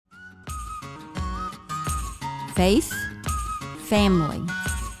faith, family,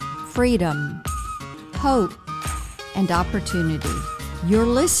 freedom, hope, and opportunity. You're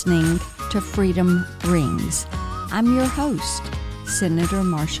listening to Freedom Rings. I'm your host, Senator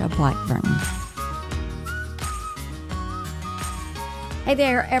Marsha Blackburn. Hey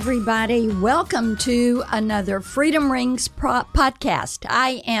there, everybody. Welcome to another Freedom Rings podcast.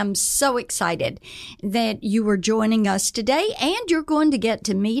 I am so excited that you are joining us today, and you're going to get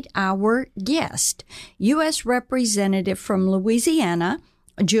to meet our guest, U.S. Representative from Louisiana,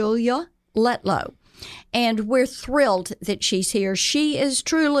 Julia Letlow. And we're thrilled that she's here. She is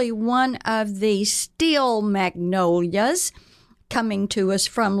truly one of the steel magnolias coming to us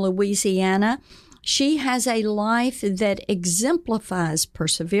from Louisiana. She has a life that exemplifies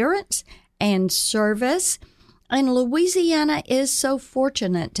perseverance and service, and Louisiana is so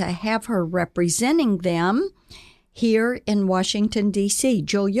fortunate to have her representing them here in Washington, D.C.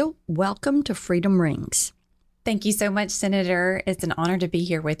 Julia, welcome to Freedom Rings. Thank you so much, Senator. It's an honor to be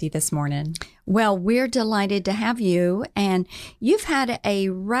here with you this morning. Well, we're delighted to have you, and you've had a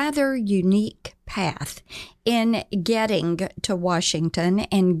rather unique path in getting to Washington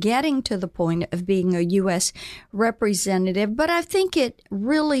and getting to the point of being a U.S. representative, but I think it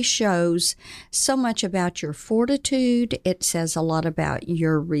really shows so much about your fortitude. It says a lot about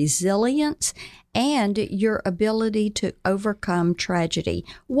your resilience and your ability to overcome tragedy.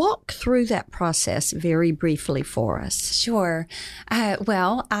 Walk through that process very briefly for us. Sure.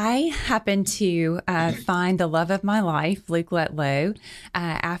 Well, I happened to find the love of my life, Luke Letlow,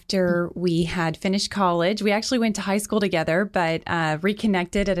 after we had finished college. We actually went to high school together, but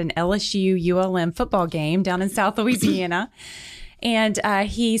reconnected at an LSU-ULM football game down in South Louisiana. And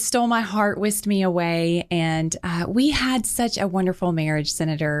he stole my heart, whisked me away, and we had such a wonderful marriage,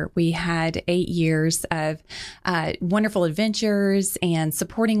 Senator. We had 8 years of wonderful adventures and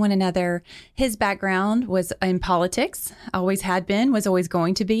supporting one another. His background was in politics, always had been, was always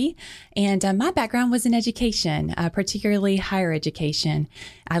going to be, and my background was in education, particularly higher education.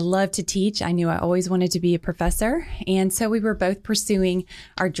 I love to teach. I knew I always wanted to be a professor, and so we were both pursuing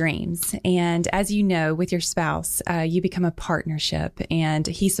our dreams. And as you know, with your spouse, you become a partnership. And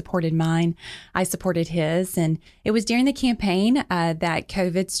he supported mine. I supported his. And it was during the campaign that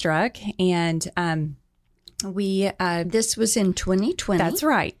COVID struck. And this was in 2020. That's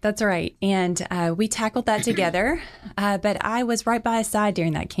right. That's right. And we tackled that together. But I was right by his side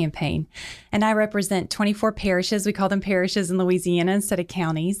during that campaign. And I represent 24 parishes. We call them parishes in Louisiana instead of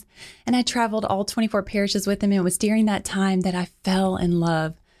counties. And I traveled all 24 parishes with him. And it was during that time that I fell in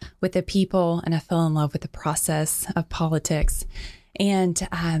love with the people, and I fell in love with the process of politics. And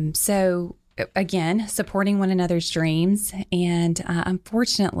so, again, supporting one another's dreams. And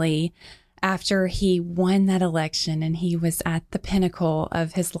unfortunately, after he won that election and he was at the pinnacle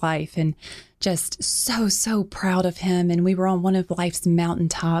of his life and just so proud of him. And we were on one of life's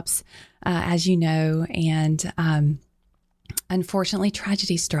mountaintops, as you know, and unfortunately,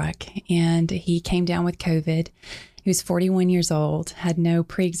 tragedy struck and he came down with COVID. He was 41 years old, had no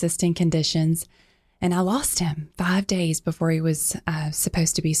pre-existing conditions, and I lost him 5 days before he was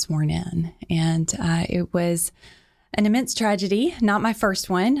supposed to be sworn in. And it was an immense tragedy, not my first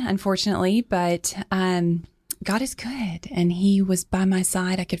one, unfortunately, but God is good, and he was by my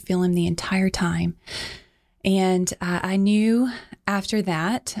side. I could feel him the entire time. And I knew after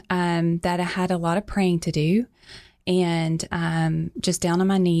that that I had a lot of praying to do, and just down on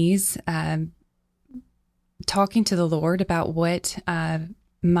my knees, talking to the Lord about what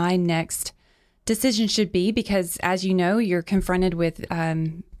my next decision should be, because as you know, you're confronted with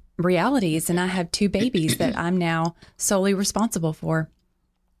realities, and I have 2 babies that I'm now solely responsible for.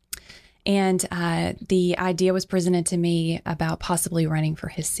 And the idea was presented to me about possibly running for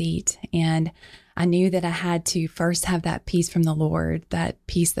his seat. And I knew that I had to first have that peace from the Lord, that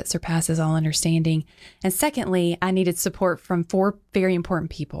peace that surpasses all understanding. And secondly, I needed support from 4 very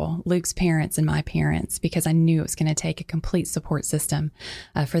important people, Luke's parents and my parents, because I knew it was going to take a complete support system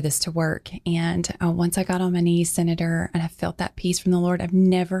for this to work. And once I got on my knees, Senator, and I felt that peace from the Lord, I've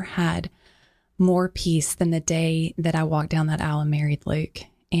never had more peace than the day that I walked down that aisle and married Luke.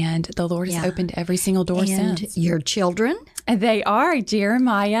 And the Lord has opened every single door since. And your children? They are.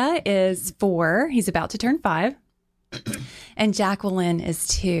 Jeremiah is 4. He's about to turn 5. And Jacqueline is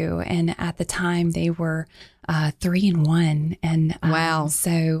 2. And at the time they were 3 and 1. And wow.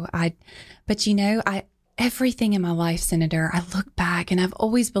 But you know, everything in my life, Senator, I look back and I've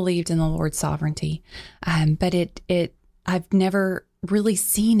always believed in the Lord's sovereignty. But I've never really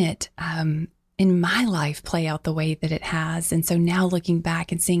seen it in my life play out the way that it has. And so now looking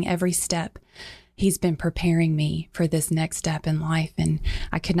back and seeing every step He's been preparing me for this next step in life, and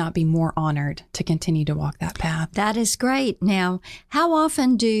I could not be more honored to continue to walk that path. That is great. Now, how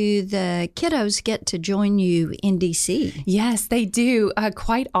often do the kiddos get to join you in D.C.? Yes, they do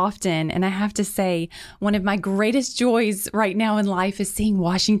quite often. And I have to say, one of my greatest joys right now in life is seeing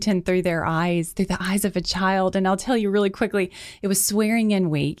Washington through the eyes of a child. And I'll tell you really quickly, it was swearing in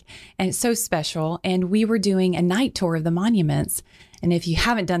week, and it's so special. And we were doing a night tour of the monuments. And if you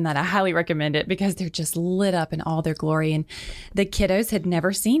haven't done that, I highly recommend it because they're just lit up in all their glory. And the kiddos had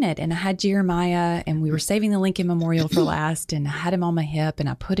never seen it. And I had Jeremiah, and we were saving the Lincoln Memorial for last. And I had him on my hip, and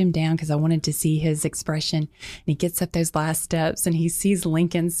I put him down because I wanted to see his expression. And he gets up those last steps, and he sees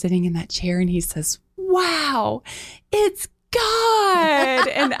Lincoln sitting in that chair, and he says, "Wow, it's God."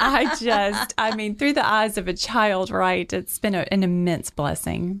 And I mean, through the eyes of a child, right? It's been an immense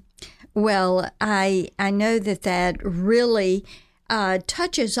blessing. Well, I know that really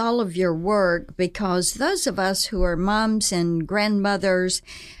touches all of your work, because those of us who are moms and grandmothers,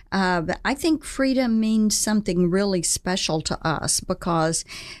 I think freedom means something really special to us, because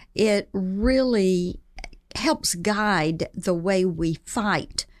it really helps guide the way we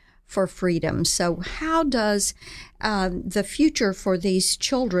fight for freedom. So how does the future for these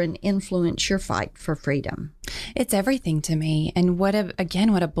children influence your fight for freedom? It's everything to me. And what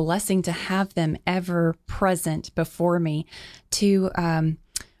a blessing to have them ever present before me to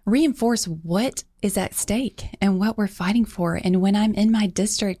reinforce what is at stake and what we're fighting for. And when I'm in my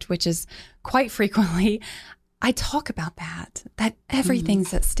district, which is quite frequently, I talk about that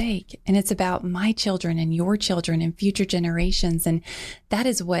everything's at stake, and it's about my children and your children and future generations. And that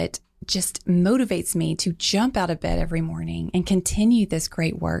is what just motivates me to jump out of bed every morning and continue this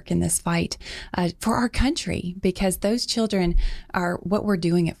great work and this fight for our country, because those children are what we're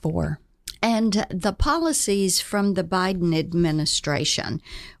doing it for. And the policies from the Biden administration,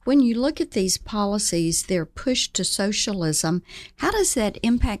 when you look at these policies, they're pushed to socialism. How does that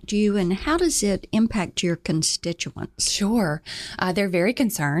impact you, and how does it impact your constituents? Sure. They're very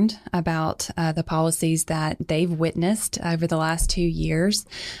concerned about the policies that they've witnessed over the last 2 years.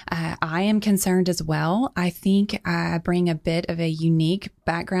 I am concerned as well. I think I bring a bit of a unique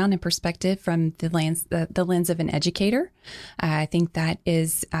background and perspective from the lens of an educator. I think that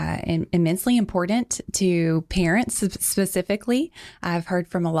is immensely important to parents specifically. I've heard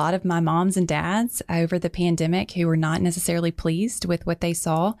from a lot of my moms and dads over the pandemic who were not necessarily pleased with what they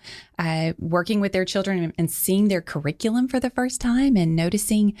saw, working with their children and seeing their curriculum for the first time and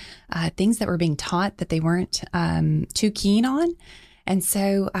noticing things that were being taught that they weren't too keen on. And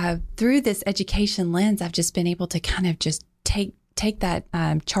so through this education lens, I've just been able to kind of just take that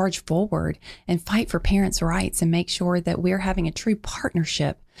charge forward and fight for parents' rights and make sure that we're having a true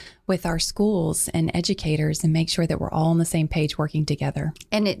partnership with our schools and educators and make sure that we're all on the same page working together.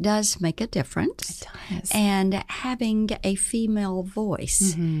 And it does make a difference. It does. And having a female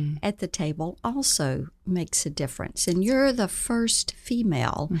voice at the table also makes a difference. And you're the first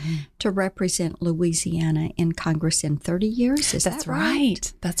female to represent Louisiana in Congress in 30 years. Is that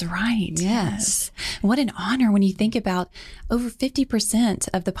right? That's right. Yes. What an honor when you think about over 50%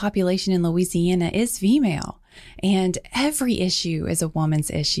 of the population in Louisiana is female. And every issue is a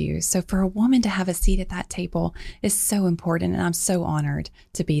woman's issue. So for a woman to have a seat at that table is so important. And I'm so honored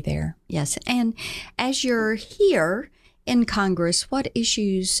to be there. Yes. And as you're here in Congress, what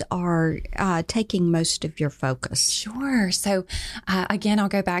issues are taking most of your focus? Sure. So again, I'll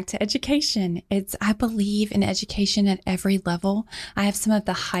go back to education. I believe in education at every level. I have some of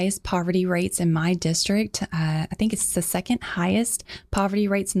the highest poverty rates in my district. I think it's the second highest poverty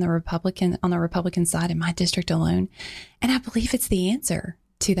rates on the Republican side in my district alone. And I believe it's the answer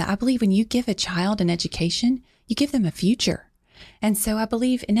to that. I believe when you give a child an education, you give them a future. And so I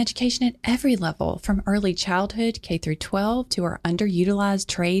believe in education at every level, from early childhood, K through 12, to our underutilized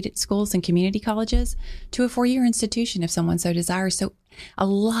trade schools and community colleges, to a 4-year institution if someone so desires. So a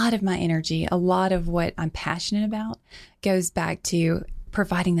lot of my energy, a lot of what I'm passionate about goes back to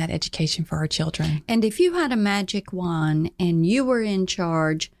providing that education for our children. And if you had a magic wand and you were in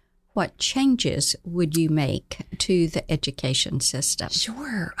charge, what changes would you make to the education system?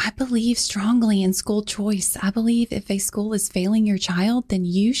 Sure. I believe strongly in school choice. I believe if a school is failing your child, then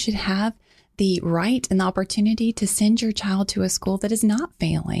you should have the right and the opportunity to send your child to a school that is not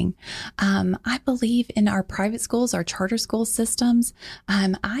failing. I believe in our private schools, our charter school systems.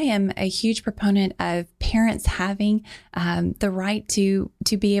 I am a huge proponent of parents having the right to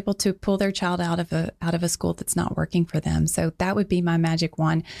be able to pull their child out of a school that's not working for them. So that would be my magic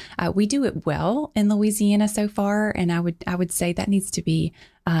wand. We do it well in Louisiana so far, and I would say that needs to be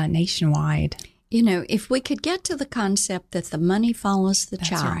nationwide. You know, if we could get to the concept that the money follows the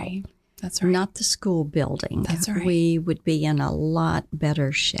child. Right. That's right. not the school building, That's right. we would be in a lot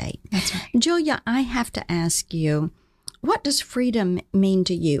better shape. That's right. Julia, I have to ask you, what does freedom mean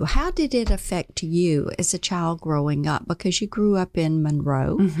to you? How did it affect you as a child growing up? Because you grew up in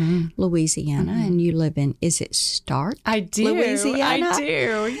Monroe, Louisiana, and you live in, is it Stark? I do. Louisiana? I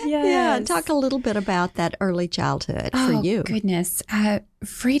do. Yes. Yeah, talk a little bit about that early childhood for you. Goodness.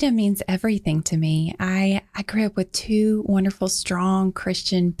 Freedom means everything to me. I grew up with two wonderful, strong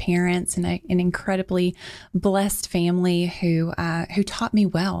Christian parents and an incredibly blessed family who taught me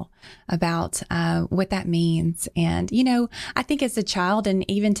well about what that means. And, you know, I think as a child and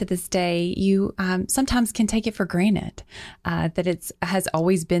even to this day, you sometimes can take it for granted that it has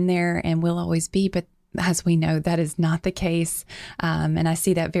always been there and will always be. But as we know, that is not the case. And I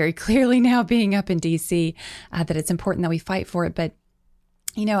see that very clearly now being up in D.C., that it's important that we fight for it. But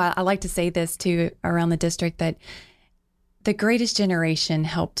you know, I like to say this too around the district that the greatest generation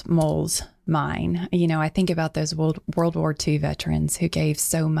helped mold mine. You know, I think about those World War II veterans who gave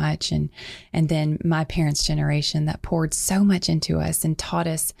so much and then my parents' generation that poured so much into us and taught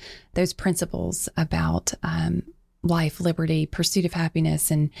us those principles about life, liberty, pursuit of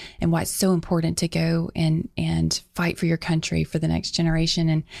happiness, and why it's so important to go and fight for your country for the next generation.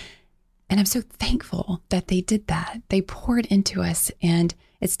 And I'm so thankful that they did that. They poured into us, and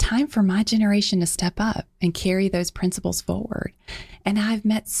it's time for my generation to step up and carry those principles forward. And I've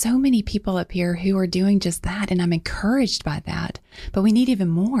met so many people up here who are doing just that, and I'm encouraged by that. But we need even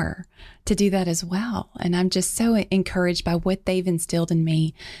more to do that as well. And I'm just so encouraged by what they've instilled in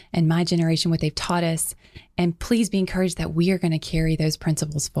me and my generation, what they've taught us. And please be encouraged that we are going to carry those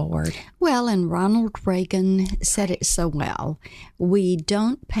principles forward. Well, and Ronald Reagan said it so well. We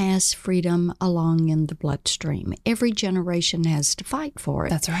don't pass freedom along in the bloodstream. Every generation has to fight for it.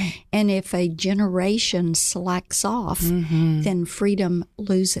 That's right. And if a generation slacks off, then freedom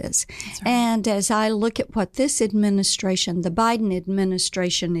loses. That's right. And as I look at what this administration, the Biden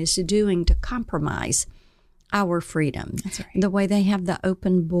administration, is doing to compromise our freedom, That's right. the way they have the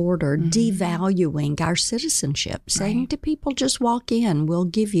open border, devaluing our citizenship, saying to people, just walk in, we'll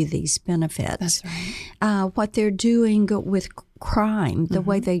give you these benefits. That's right. What they're doing with crime, the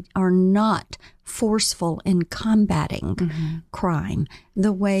way they are not forceful in combating crime,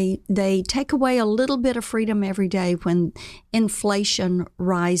 the way they take away a little bit of freedom every day when inflation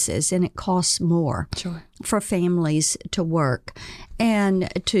rises and it costs more for families to work and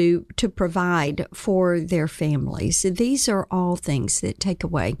to provide for their families. These are all things that take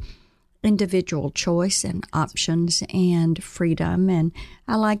away individual choice and options and freedom. And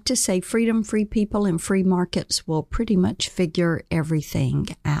I like to say freedom, free people, and free markets will pretty much figure everything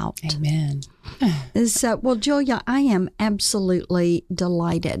out. Amen. So, well, Julia, I am absolutely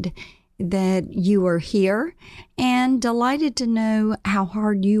delighted that you are here and delighted to know how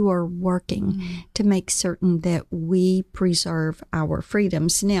hard you are working to make certain that we preserve our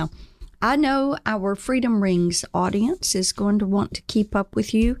freedoms. Now, I know our Freedom Rings audience is going to want to keep up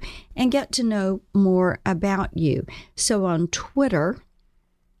with you and get to know more about you. So on Twitter,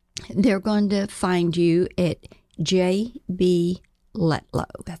 they're going to find you at J.B.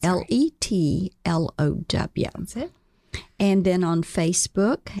 Letlow. That's right. Letlow. That's it. And then on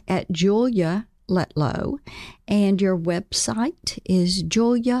Facebook at Julia Letlow. And your website is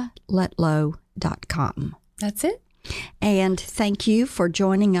julialetlow.com. That's it. And thank you for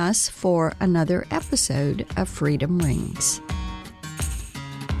joining us for another episode of Freedom Rings.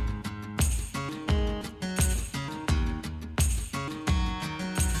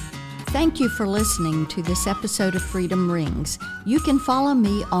 Thank you for listening to this episode of Freedom Rings. You can follow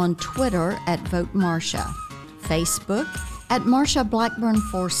me on Twitter at Vote Marsha, Facebook at Marsha Blackburn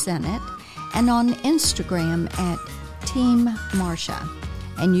for Senate, and on Instagram at Team Marsha.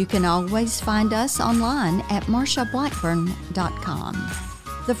 And you can always find us online at marshablackburn.com.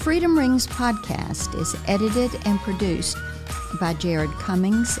 The Freedom Rings podcast is edited and produced by Jared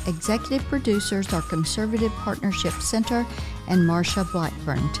Cummings. Executive producers are Conservative Partnership Center and Marsha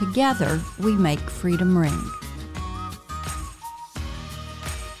Blackburn. Together, we make Freedom Ring.